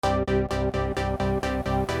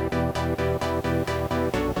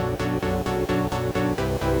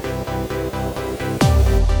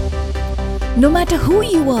No matter who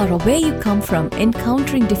you are or where you come from,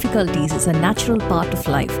 encountering difficulties is a natural part of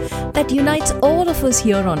life that unites all of us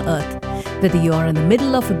here on earth. Whether you are in the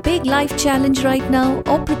middle of a big life challenge right now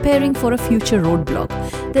or preparing for a future roadblock,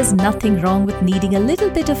 there's nothing wrong with needing a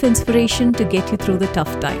little bit of inspiration to get you through the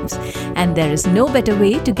tough times. And there is no better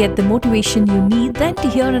way to get the motivation you need than to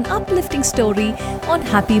hear an uplifting story on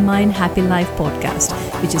Happy Mind, Happy Life podcast,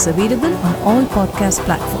 which is available on all podcast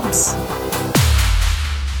platforms.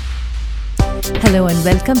 Hello and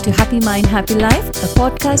welcome to Happy Mind, Happy Life, a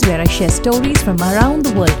podcast where I share stories from around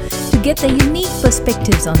the world to get their unique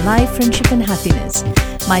perspectives on life, friendship and happiness.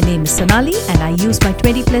 My name is Sonali and I use my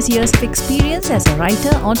 20 plus years of experience as a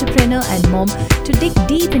writer, entrepreneur and mom to dig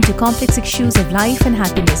deep into complex issues of life and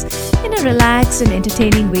happiness in a relaxed and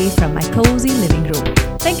entertaining way from my cozy living room.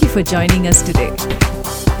 Thank you for joining us today.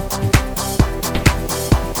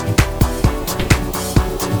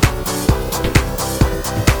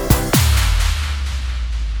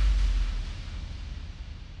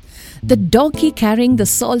 The donkey carrying the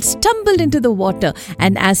salt stumbled into the water,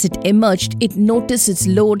 and as it emerged, it noticed its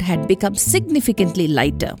load had become significantly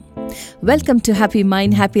lighter. Welcome to Happy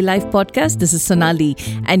Mind, Happy Life podcast. This is Sonali,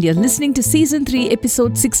 and you're listening to Season 3,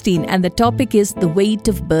 Episode 16, and the topic is the weight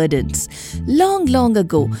of burdens. Long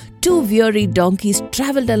ago, two weary donkeys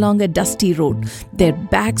travelled along a dusty road. Their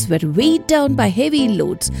backs were weighed down by heavy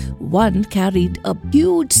loads. One carried a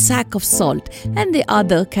huge sack of salt, and the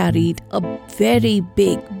other carried a very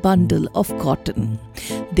big bundle of cotton.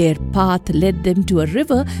 Their path led them to a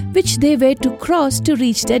river which they were to cross to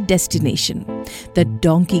reach their destination. The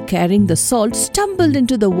donkey carrying the salt stumbled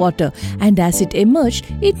into the water, and as it emerged,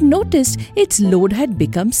 it noticed its load had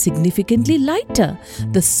become significantly lighter.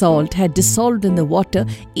 The salt had dissolved in the water,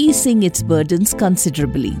 easing its burdens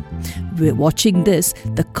considerably. Watching this,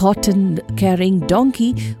 the cotton-carrying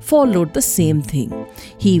donkey followed the same thing.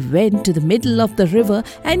 He went to the middle of the river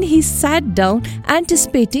and he sat down,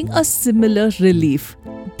 anticipating a similar relief.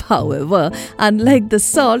 However, unlike the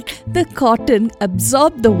salt, the cotton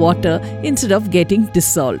absorbed the water instead of getting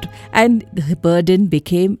dissolved, and the burden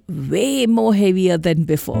became way more heavier than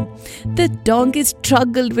before. The donkey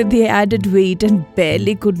struggled with the added weight and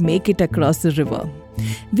barely could make it across the river.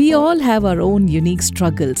 We all have our own unique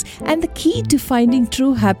struggles, and the key to finding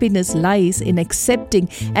true happiness lies in accepting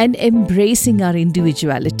and embracing our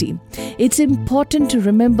individuality. It's important to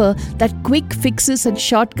remember that quick fixes and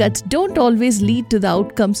shortcuts don't always lead to the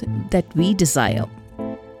outcomes that we desire.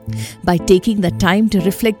 By taking the time to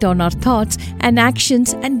reflect on our thoughts and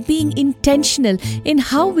actions and being intentional in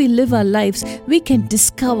how we live our lives, we can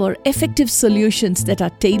discover effective solutions that are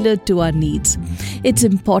tailored to our needs. It's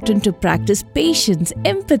important to practice patience,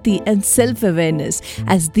 empathy, and self-awareness,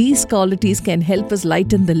 as these qualities can help us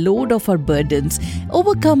lighten the load of our burdens,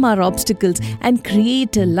 overcome our obstacles, and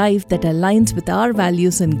create a life that aligns with our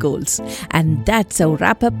values and goals. And that's a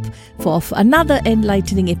wrap-up for another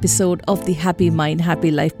enlightening episode of the Happy Mind,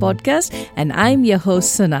 Happy Life podcast, and I'm your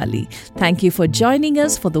host Sonali. Thank you for joining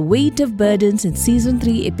us for the weight of burdens in Season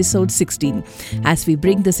 3, Episode 16. As we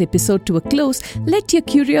bring this episode to a close, let your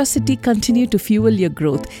curiosity continue to fuel your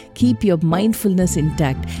growth. Keep your mindfulness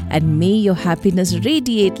intact, and may your happiness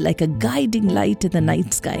radiate like a guiding light in the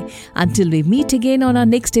night sky. Until we meet again on our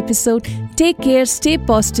next episode, take care, stay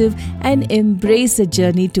positive, and embrace the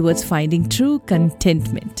journey towards finding true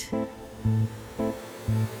contentment.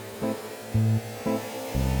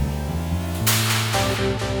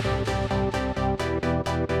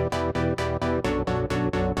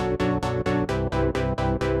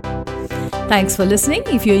 Thanks for listening.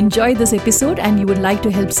 If you enjoyed this episode and you would like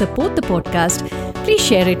to help support the podcast, please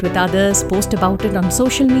share it with others, post about it on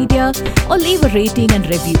social media, or leave a rating and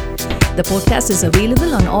review. The podcast is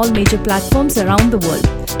available on all major platforms around the world.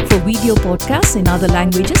 For video podcasts in other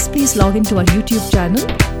languages, please log into our YouTube channel.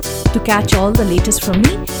 To catch all the latest from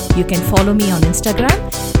me, you can follow me on Instagram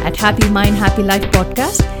at Happy Mind, Happy Life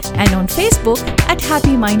Podcast, and on Facebook at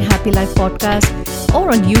Happy Mind, Happy Life Podcast,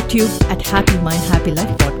 or on YouTube at Happy Mind, Happy Life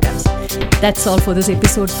Podcast. That's all for this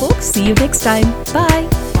episode, folks. See you next time. Bye.